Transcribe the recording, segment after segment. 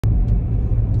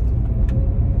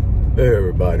Hey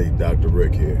everybody, Dr.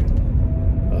 Rick here,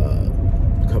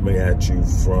 coming at you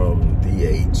from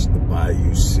DH, the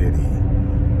Bayou City.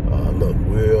 Look,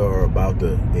 we are about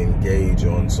to engage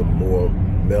on some more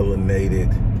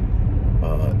melanated,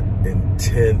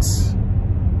 intense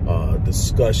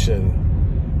discussion.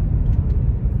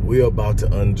 We're about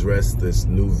to undress this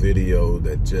new video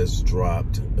that just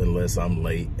dropped, unless I'm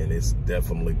late, and it's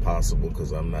definitely possible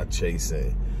because I'm not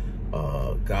chasing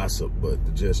gossip, but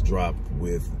it just dropped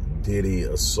with Diddy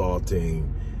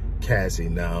assaulting Cassie.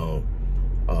 Now,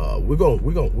 we're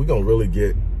gonna really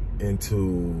get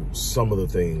into some of the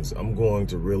things. I'm going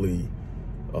to really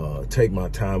take my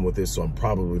time with this, so I'm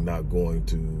probably not going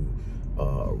to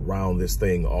round this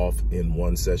thing off in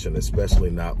one session, especially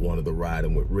not one of the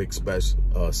Riding with Rick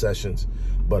sessions.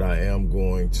 But I am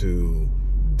going to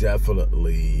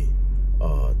definitely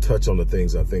touch on the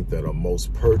things I think that are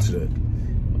most pertinent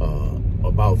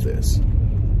about this.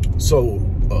 So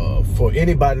for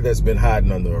anybody that's been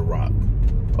hiding under a rock,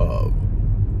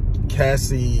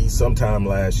 Cassie sometime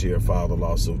last year filed a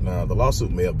lawsuit. Now, the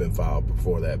lawsuit may have been filed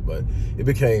before that, but it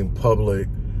became public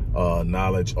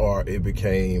knowledge, or it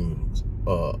became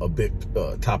a big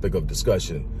topic of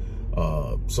discussion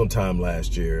sometime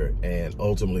last year, and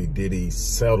ultimately Diddy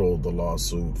settled the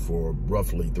lawsuit for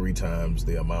roughly 3 times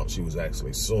the amount she was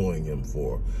actually suing him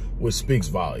for, which speaks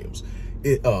volumes.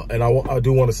 And I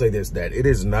do want to say this, that it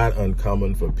is not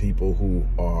uncommon for people who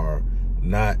are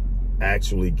not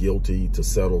actually guilty to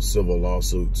settle civil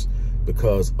lawsuits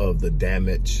because of the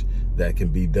damage that can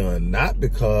be done, not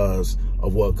because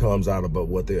of what comes out about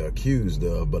what they're accused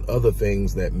of, but other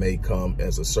things that may come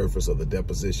as a surface of the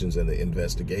depositions and the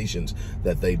investigations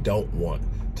that they don't want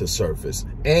to surface.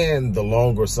 And the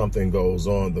longer something goes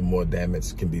on, the more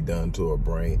damage can be done to a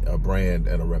brand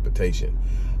and a reputation.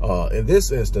 In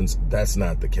this instance, that's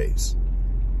not the case.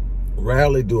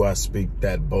 Rarely do I speak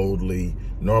that boldly.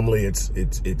 Normally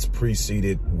it's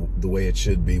preceded the way it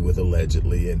should be with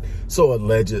allegedly. And so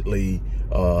allegedly,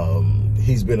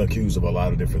 he's been accused of a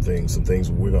lot of different things, some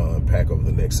things we're going to unpack over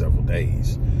the next several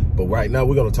days. But right now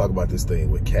we're going to talk about this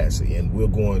thing with Cassie, and we're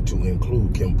going to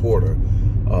include Kim Porter,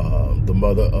 the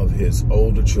mother of his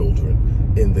older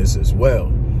children, in this as well.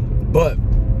 But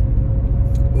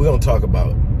we're going to talk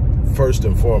about, first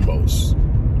and foremost,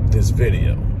 this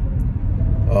video.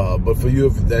 But for you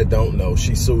that don't know,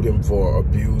 she sued him for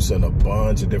abuse and a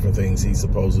bunch of different things he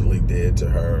supposedly did to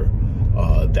her,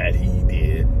 that he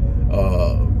did.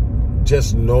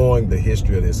 Just knowing the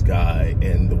history of this guy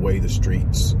and the way the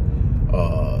streets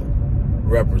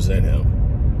represent him,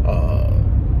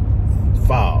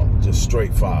 foul, just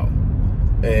straight foul.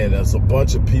 And there's a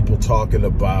bunch of people talking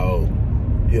about,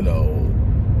 you know,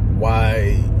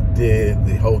 why did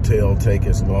the hotel take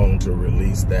as long to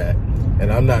release that?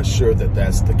 And I'm not sure that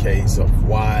that's the case of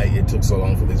why it took so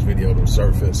long for this video to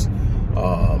surface.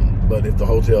 But if the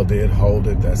hotel did hold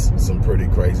it, that's some pretty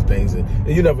crazy things. And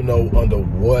you never know under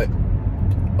what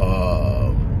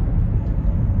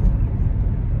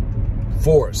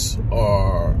force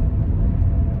or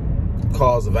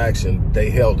cause of action they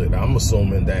held it. I'm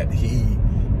assuming that he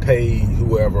paid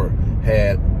whoever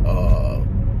had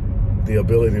the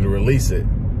ability to release it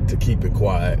to keep it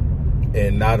quiet,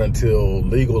 and not until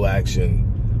legal action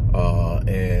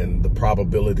and the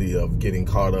probability of getting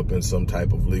caught up in some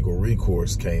type of legal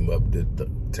recourse came up did the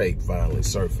tape finally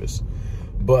surfaced.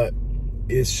 But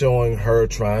it's showing her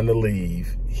trying to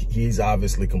leave. He's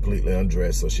obviously completely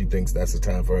undressed, so she thinks that's the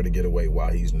time for her to get away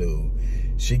while he's nude.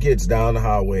 She gets down the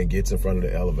highway and gets in front of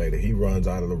the elevator. He runs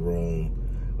out of the room,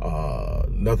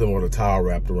 nothing but a towel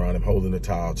wrapped around him, holding the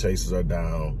towel, chases her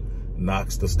down,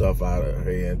 knocks the stuff out of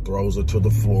her hand, throws her to the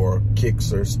floor,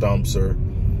 kicks her, stumps her,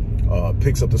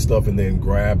 picks up the stuff, and then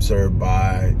grabs her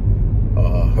by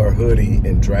her hoodie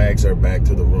and drags her back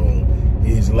to the room.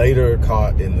 He's later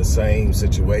caught in the same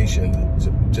situation,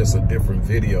 just a different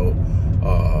video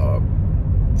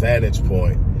vantage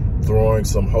point, throwing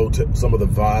some of the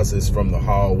vases from the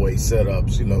hallway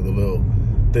setups, you know, the little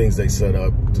things they set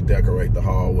up to decorate the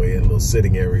hallway and little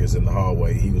sitting areas in the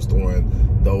hallway. He was throwing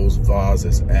those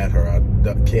vases at her. I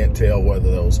can't tell whether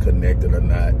those connected or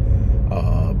not,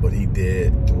 but he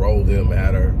did throw them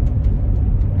at her.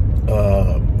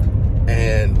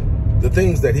 And the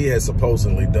things that he has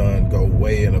supposedly done go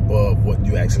way and above what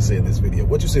you actually see in this video.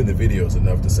 What you see in the video is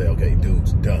enough to say, okay,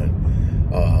 dude's done.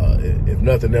 If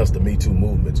nothing else, the Me Too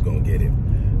movement's gonna get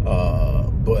him.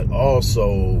 But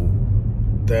also,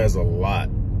 there's a lot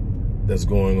that's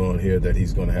going on here that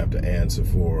he's gonna have to answer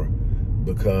for,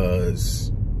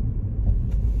 because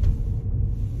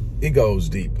it goes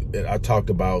deep. I talked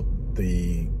about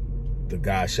the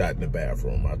guy shot in the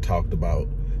bathroom. I talked about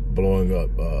blowing up,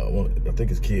 I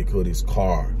think it's Kid Cudi's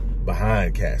car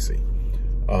behind Cassie,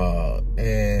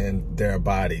 and their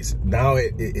bodies. Now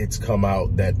it's come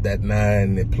out that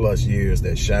 9+ years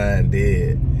that Shine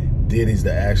did, Diddy's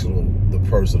the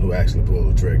person who actually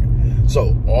pulled the trigger.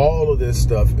 So all of this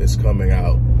stuff is coming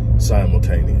out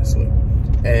simultaneously.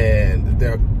 And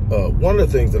there, one of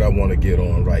the things that I want to get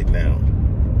on right now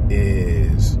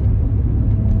is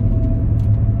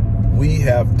we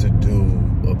have to do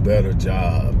a better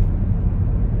job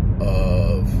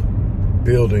of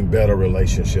building better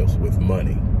relationships with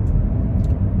money.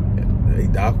 Hey,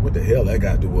 Doc, what the hell that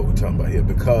got to do with what we're talking about here?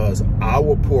 Because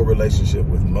our poor relationship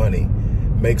with money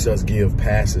makes us give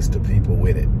passes to people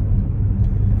with it.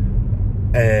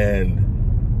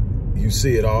 And you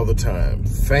see it all the time.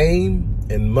 Fame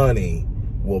and money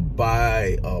will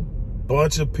buy a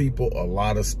bunch of people a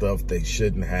lot of stuff they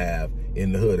shouldn't have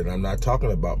in the hood. And I'm not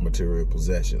talking about material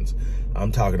possessions.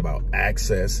 I'm talking about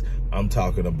access. I'm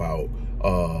talking about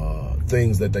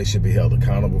things that they should be held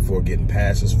accountable for, getting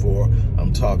passes for.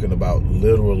 I'm talking about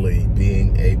literally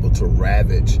being able to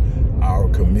ravage our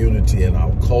community and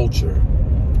our culture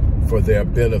for their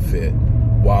benefit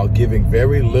while giving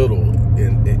very little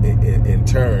in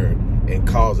turn and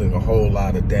causing a whole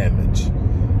lot of damage.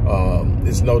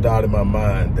 There's no doubt in my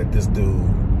mind that this dude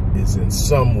is in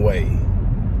some way,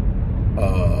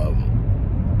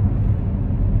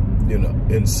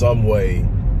 in some way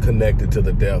connected to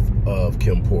the death of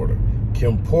Kim Porter.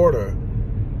 Kim Porter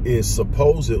is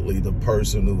supposedly the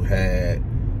person who had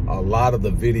a lot of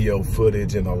the video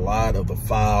footage and a lot of the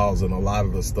files and a lot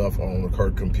of the stuff on her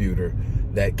computer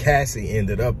that Cassie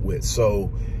ended up with.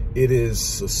 So it is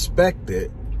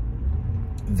suspected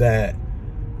that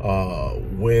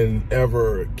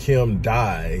whenever Kim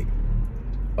died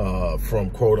from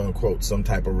quote unquote some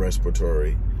type of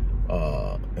respiratory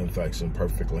infection,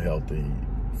 perfectly healthy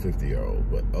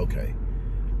 50-year-old, but okay.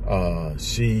 When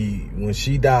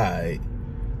she died,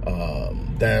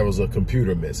 there was a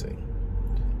computer missing.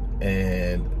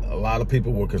 And a lot of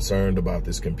people were concerned about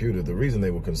this computer. The reason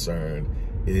they were concerned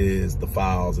is the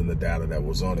files and the data that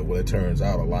was on it. Well, it turns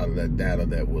out a lot of that data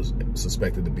that was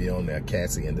suspected to be on there,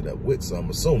 Cassie ended up with. So I'm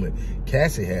assuming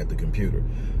Cassie had the computer.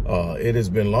 It has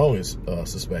been long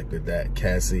suspected that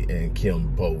Cassie and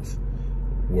Kim both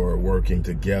were working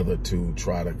together to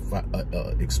try to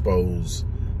expose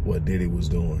what Diddy was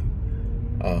doing.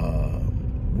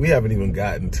 We haven't even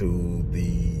gotten to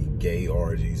the gay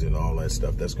orgies and all that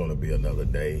stuff. That's going to be another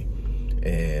day.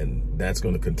 And that's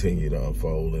going to continue to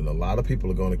unfold. And a lot of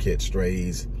people are going to catch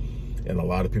strays. And a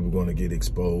lot of people are going to get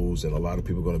exposed. And a lot of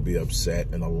people are going to be upset.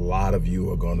 And a lot of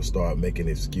you are going to start making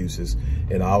excuses.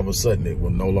 And all of a sudden, it will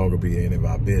no longer be any of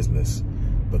our business.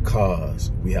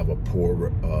 Because we have a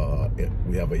poor,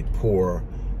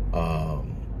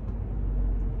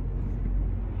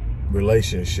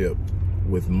 relationship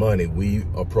with money. We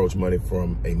approach money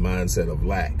from a mindset of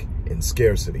lack and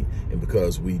scarcity. And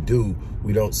because we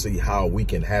don't see how we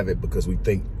can have it because we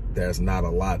think there's not a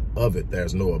lot of it.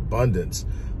 There's no abundance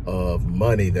of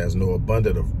money. There's no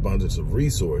abundance of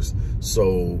resource.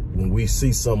 So when we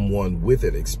see someone with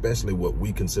it, especially what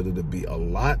we consider to be a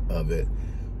lot of it,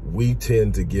 we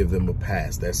tend to give them a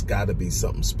pass. That's got to be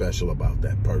something special about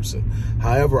that person.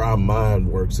 However our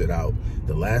mind works it out.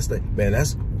 The last thing, man,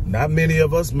 that's not many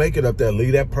of us make it up there.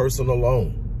 Leave that person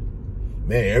alone.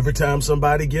 Man, every time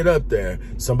somebody get up there,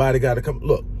 somebody got to come.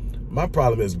 Look, my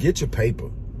problem is get your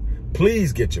paper.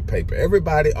 Please get your paper.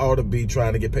 Everybody ought to be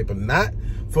trying to get paper, not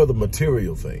for the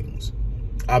material things.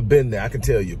 I've been there. I can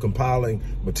tell you, compiling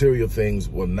material things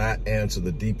will not answer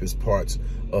the deepest parts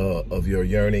of your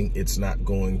yearning. It's not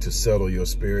going to settle your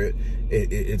spirit.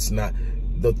 It's not.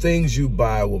 The things you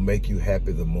buy will make you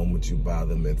happy the moment you buy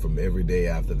them, and from every day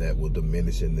after that will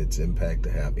diminish in its impact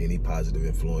to have any positive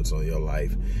influence on your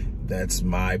life. That's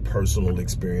my personal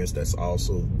experience. That's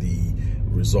also the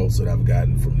results that I've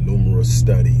gotten from numerous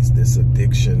studies. This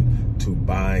addiction to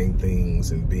buying things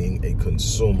and being a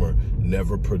consumer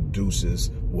never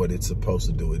produces what it's supposed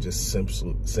to do. It just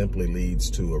simply leads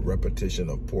to a repetition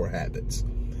of poor habits.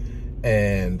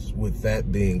 And with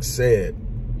that being said,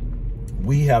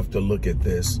 we have to look at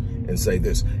this and say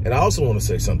this. And I also want to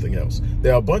say something else.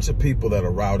 There are a bunch of people that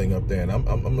are routing up there, and I'm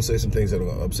going to say some things that are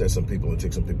going to upset some people and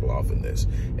tick some people off in this.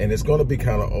 And it's going to be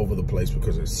kind of over the place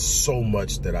because there's so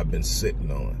much that I've been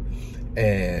sitting on.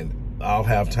 And I'll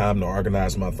have time to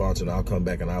organize my thoughts, and I'll come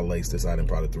back and I'll lace this out in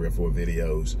probably 3 or 4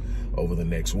 videos over the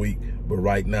next week. But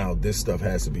right now, this stuff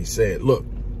has to be said. Look,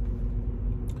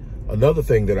 another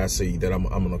thing that I see that I'm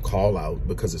going to call out,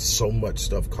 because there's so much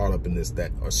stuff caught up in this,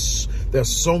 there's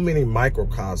so many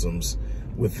microcosms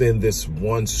within this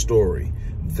one story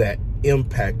that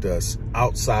impact us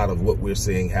outside of what we're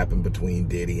seeing happen between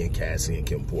Diddy and Cassie and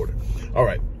Kim Porter. All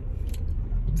right.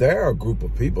 There are a group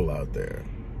of people out there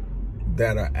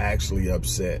that are actually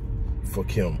upset for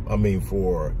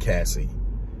for Cassie,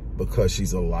 because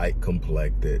she's a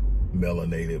light-complected,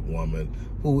 melanated woman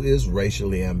who is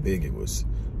racially ambiguous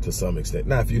to some extent.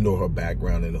 Now, if you know her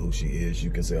background and who she is, you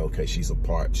can say, okay, she's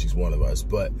one of us,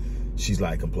 but she's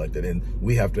light-complected, and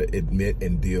we have to admit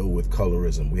and deal with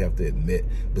colorism. We have to admit.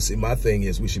 But see, my thing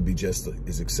is, we should be just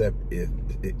as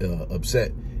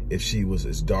upset if she was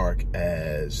as dark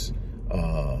as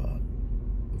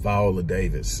Viola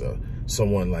Davis,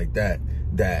 someone like that.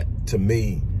 That to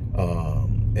me,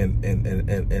 and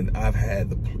I've had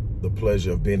the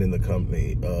pleasure of being in the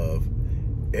company of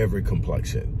every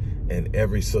complexion, and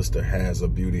every sister has a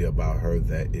beauty about her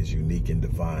that is unique and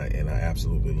divine, and I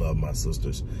absolutely love my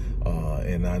sisters.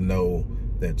 And I know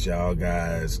that y'all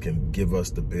guys can give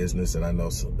us the business, and I know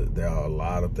there are a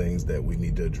lot of things that we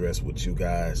need to address with you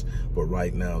guys, but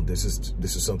right now this is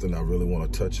something I really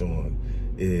want to touch on,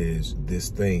 is this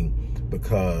thing,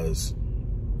 because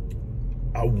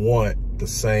I want the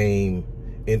same,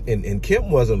 and Kim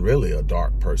wasn't really a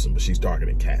dark person, but she's darker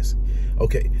than Cassie.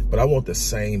 Okay, but I want the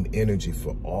same energy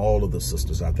for all of the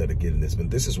sisters out there to get in this.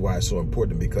 And this is why it's so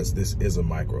important, because this is a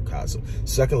microcosm.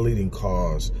 Second leading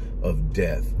cause of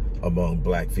death among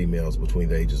black females between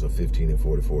the ages of 15 and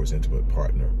 44 is intimate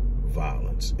partner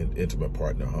violence and intimate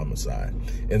partner homicide.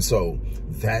 And so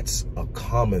that's a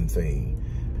common thing.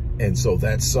 And so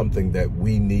that's something that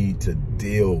we need to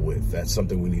deal with. That's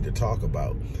something we need to talk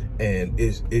about. And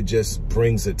it just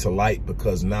brings it to light,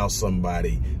 because now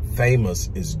somebody famous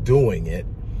is doing it,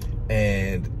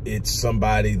 and it's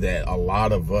somebody that a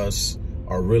lot of us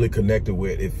are really connected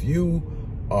with. If you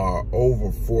are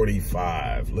over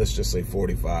 45, let's just say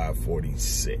 45,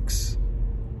 46,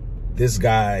 this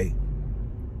guy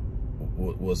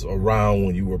was around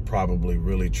when you were probably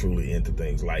really, truly into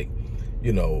things. Like,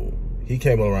 you know, he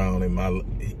came around in my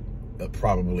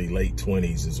probably late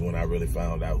 20s is when I really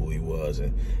found out who he was,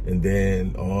 and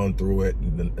then on through it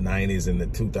in the 90s and the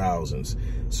 2000s.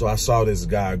 So I saw this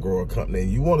guy grow a company,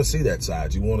 and you want to see that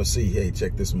side. You want to see, hey,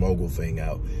 check this mogul thing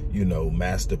out. You know,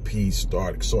 Master P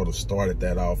sort of started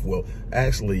that off. Well,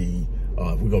 actually,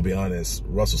 if we're gonna be honest,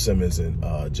 Russell Simmons and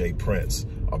Jay Prince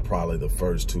are probably the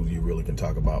first two you really can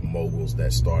talk about moguls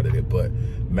that started it. But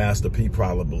Master P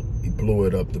probably blew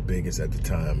it up the biggest at the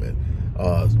time. And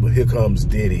but here comes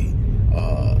Diddy.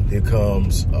 Here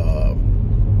comes,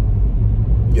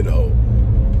 you know,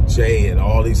 Jay and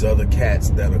all these other cats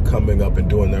that are coming up and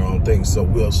doing their own thing. So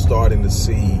we're starting to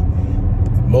see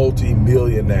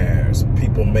multi-millionaires,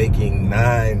 people making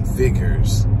 9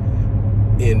 figures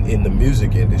in the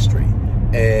music industry.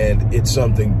 And it's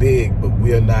something big, but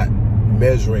we're not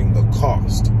measuring the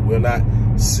cost. We're not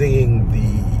seeing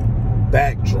the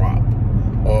backdrop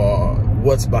or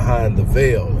what's behind the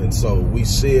veil. And so we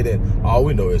see it, and all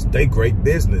we know is they great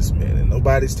businessmen, and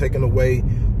nobody's taking away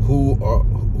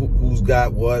who's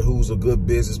got what, who's a good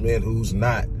businessman, who's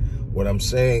not. What I'm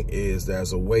saying is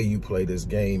there's a way you play this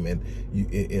game, and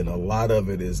a lot of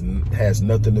it has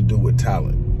nothing to do with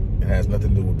talent. It has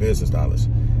nothing to do with business dollars.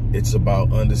 It's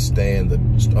about understanding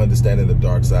the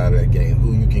dark side of that game,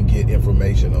 who you can get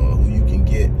information on, who you can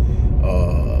get,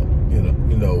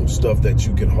 you know, stuff that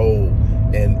you can hold,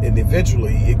 and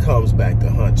eventually it comes back to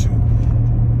hunt you.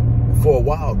 For a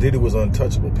while, Diddy was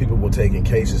untouchable. People were taking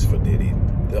cases for Diddy.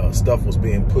 Stuff was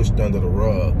being pushed under the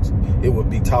rugs. It would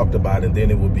be talked about, and then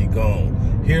it would be gone.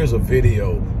 Here's a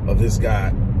video of this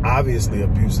guy obviously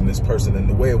abusing this person, and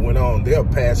the way it went on, they're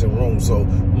passing rooms, so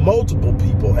multiple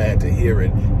people had to hear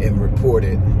it and report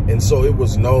it, and so it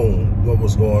was known what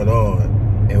was going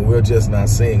on, and we're just not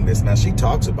seeing this. Now, she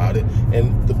talks about it,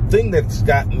 and the thing that's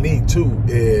gotten me too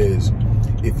is,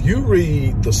 if you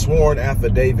read the sworn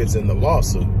affidavits in the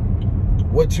lawsuit,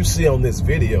 what you see on this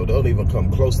video don't even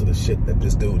come close to the shit that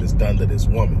this dude has done to this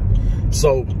woman.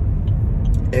 So,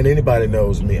 and anybody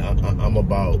knows me, I'm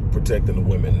about protecting the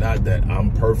women. Not that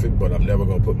I'm perfect, but I'm never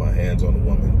gonna put my hands on a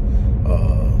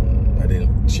woman. I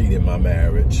didn't cheat in my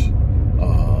marriage.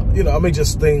 You know, I mean,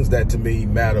 just things that to me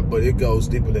matter, but it goes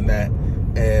deeper than that.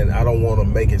 And I don't want to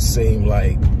make it seem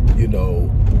like, you know,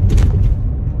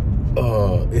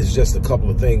 it's just a couple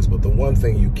of things. But the one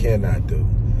thing you cannot do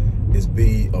is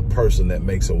be a person that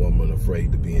makes a woman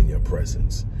afraid to be in your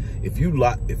presence. If you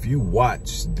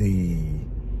watch the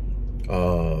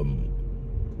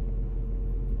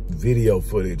video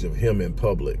footage of him in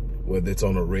public, whether it's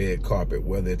on a red carpet,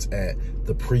 whether it's at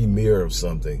the premiere of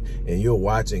something, and you're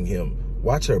watching him,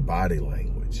 watch her body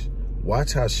language,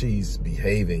 watch how she's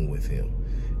behaving with him.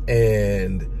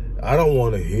 And I don't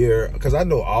want to hear, because I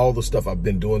know all the stuff. I've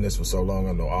been doing this for so long.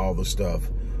 I know all the stuff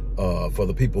for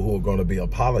the people who are going to be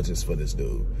apologists for this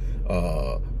dude.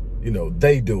 You know,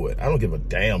 they do it. I don't give a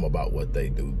damn about what they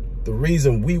do. The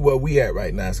reason where we at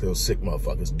right now is because sick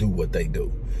motherfuckers do what they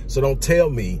do. So don't tell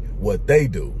me what they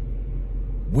do.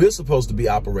 We're supposed to be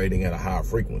operating at a higher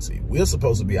frequency. We're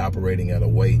supposed to be operating at a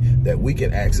way that we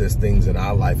can access things in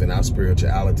our life, in our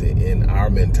spirituality, in our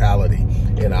mentality,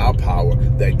 in our power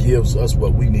that gives us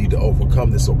what we need to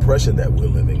overcome this oppression that we're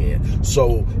living in.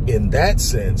 So in that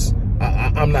sense,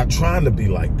 I'm not trying to be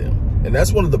like them. And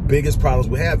that's one of the biggest problems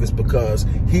we have, is because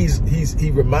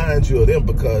he reminds you of them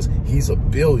because he's a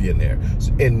billionaire.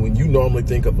 And when you normally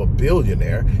think of a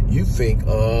billionaire, you think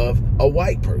of a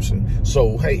white person.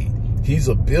 So, hey, he's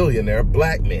a billionaire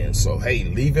black man. So, hey,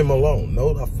 leave him alone.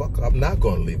 No, the fuck, I'm not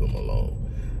going to leave him alone.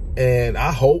 And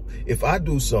I hope if I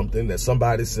do something that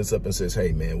somebody sits up and says,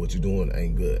 hey, man, what you're doing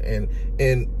ain't good. And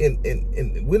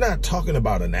we're not talking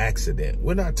about an accident.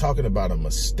 We're not talking about a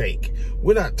mistake.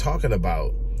 We're not talking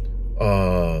about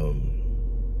I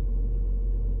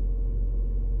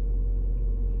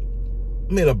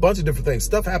mean, a bunch of different things.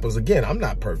 Stuff happens. Again, I'm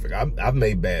not perfect. I've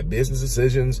made bad business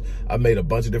decisions. I've made a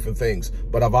bunch of different things,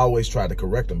 but I've always tried to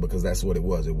correct them because that's what it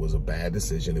was. It was a bad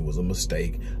decision. It was a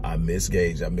mistake. I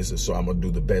misgauged. I missed it. So I'm going to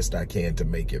do the best I can to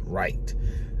make it right.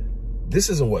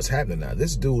 This isn't what's happening now.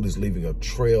 This dude is leaving a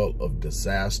trail of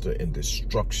disaster and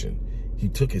destruction. He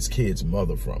took his kid's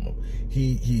mother from him.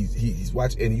 He's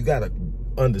watching, and you got to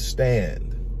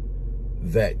understand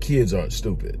that kids aren't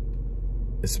stupid,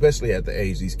 especially at the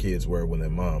age these kids were when their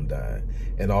mom died,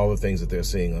 and all the things that they're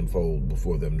seeing unfold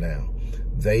before them now.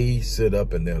 They sit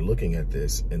up and they're looking at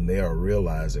this and they are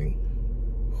realizing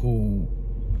who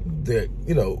their,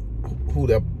 you know, who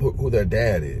their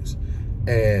dad is.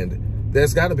 And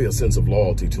there's got to be a sense of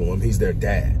loyalty to him. He's their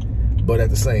dad. But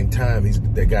at the same time,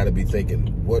 they got to be thinking,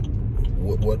 what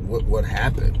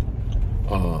happened?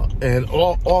 And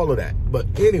all of that. But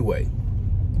anyway,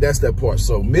 that's that part.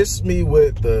 So miss me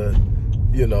with the,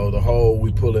 you know, the whole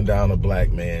we pulling down a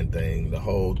black man thing, the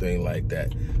whole thing like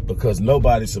that, because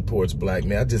nobody supports black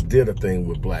men. I just did a thing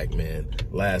with black men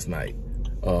last night.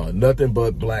 Nothing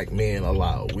but black men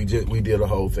allowed. We did a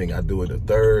whole thing. I do it the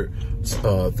third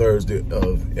Thursday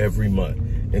of every month.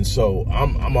 And so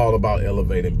I'm all about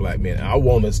elevating black men. I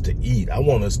want us to eat. I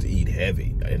want us to eat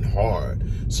heavy and hard.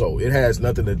 So it has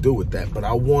nothing to do with that, but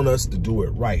I want us to do it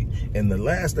right. And the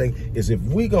last thing is, if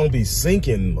we gonna be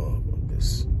sinking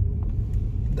this,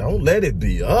 don't let it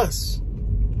be us.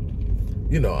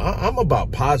 You know, I'm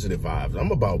about positive vibes.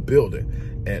 I'm about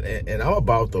building, and I'm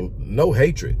about the no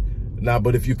hatred. Now,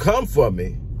 but if you come for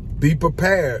me, be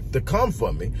prepared to come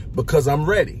for me because I'm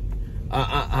ready.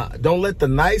 Don't let the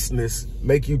niceness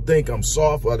make you think I'm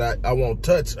soft or that I won't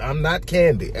touch. I'm not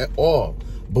candy at all.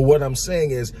 But what I'm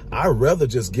saying is, I'd rather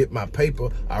just get my paper.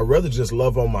 I'd rather just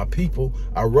love on my people.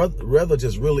 I'd rather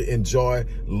just really enjoy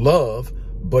love.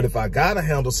 But if I got to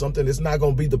handle something, it's not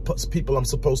going to be the people I'm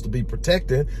supposed to be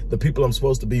protecting, the people I'm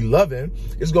supposed to be loving.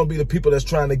 It's going to be the people that's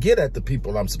trying to get at the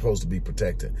people I'm supposed to be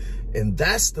protecting. And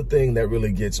that's the thing that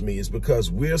really gets me, is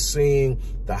because we're seeing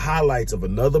the highlights of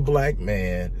another black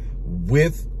man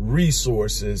with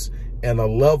resources and a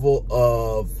level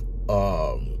of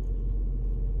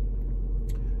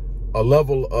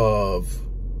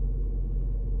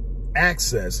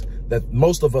access that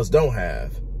most of us don't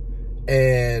have.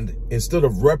 And instead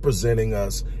of representing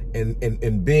us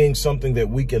and being something that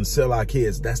we can sell our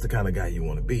kids, that's the kind of guy you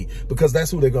want to be, because that's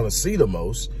who they're going to see the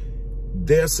most.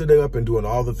 They're sitting up and doing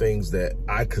all the things that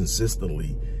I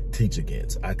consistently teach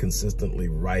against, I consistently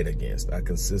write against, I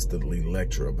consistently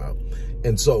lecture about.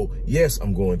 And so, yes,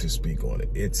 I'm going to speak on it.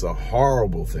 It's a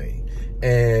horrible thing.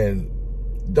 And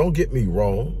don't get me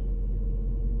wrong,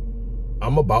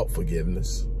 I'm about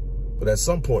forgiveness. But at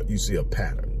some point, you see a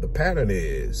pattern. The pattern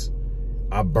is,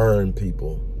 I burn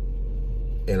people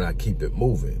and I keep it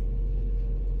moving.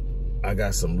 I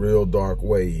got some real dark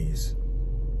ways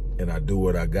and I do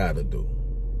what I gotta do.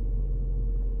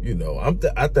 You know,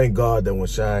 I thank God that when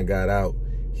Shine got out,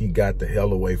 he got the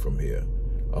hell away from here.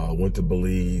 Went to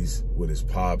Belize with his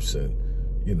pops and,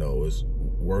 you know, was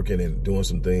working and doing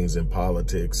some things in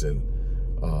politics. And,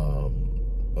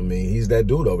 I mean, he's that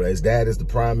dude over there. His dad is the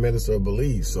prime minister of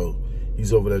Belize, so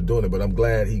he's over there doing it. But I'm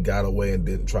glad he got away and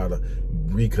didn't try to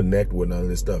reconnect with none of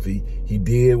this stuff. He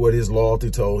did what his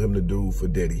loyalty told him to do for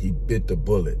Diddy. He bit the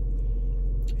bullet.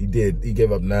 He did. He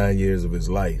gave up 9 years of his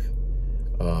life.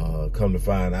 Come to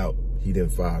find out, he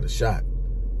didn't fire the shot.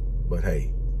 But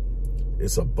hey,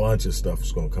 it's a bunch of stuff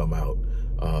that's going to come out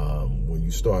when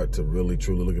you start to really,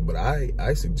 truly look at it. But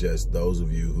I suggest those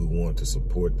of you who want to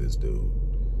support this dude,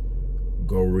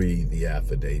 go read the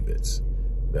affidavits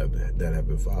that have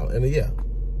been filed. And yeah,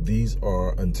 these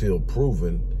are, until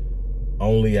proven,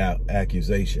 only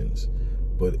accusations.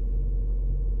 But,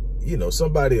 you know,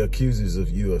 somebody accuses of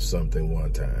you of something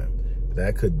one time.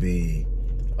 That could be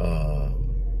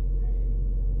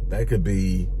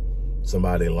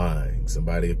somebody lying.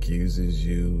 Somebody accuses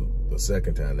you the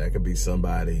second time. That could be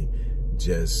somebody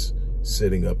just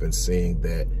sitting up and seeing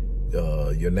that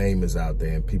your name is out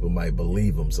there and people might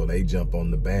believe them, so they jump on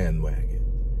the bandwagon.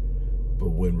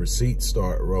 But when receipts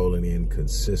start rolling in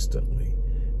consistently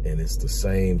and it's the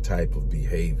same type of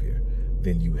behavior,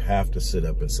 then you have to sit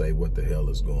up and say, what the hell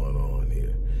is going on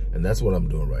here? And that's what I'm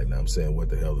doing right now. I'm saying, what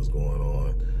the hell is going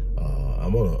on?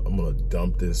 I'm gonna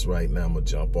dump this right now. I'm gonna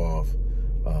jump off.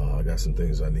 I got some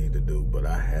things I need to do, but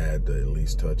I had to at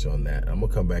least touch on that. I'm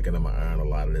gonna come back and I'm gonna iron a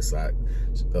lot of this out,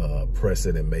 press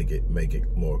it and make it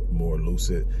more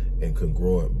lucid and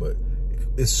congruent. But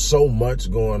it's so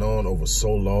much going on over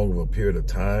so long of a period of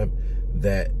time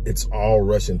that it's all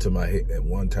rushing to my head at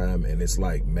one time, and it's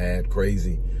like mad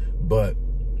crazy. But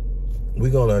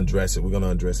we're gonna address it. We're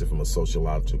gonna address it from a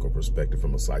sociological perspective,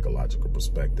 from a psychological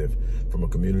perspective, from a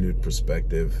community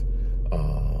perspective,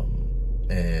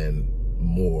 and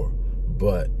more.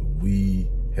 But we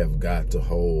have got to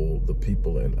hold the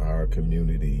people in our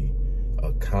community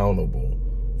accountable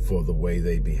for the way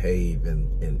they behave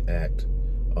and act,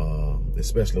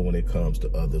 especially when it comes to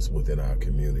others within our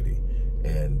community.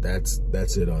 And that's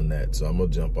it on that. So I'm gonna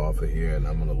jump off of here and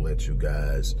I'm gonna let you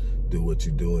guys do what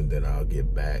you do, and then I'll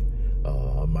get back.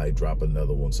 I might drop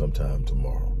another one sometime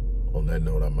tomorrow. On that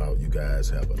note, I'm out. You guys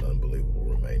have an unbelievable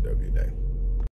remainder of your day.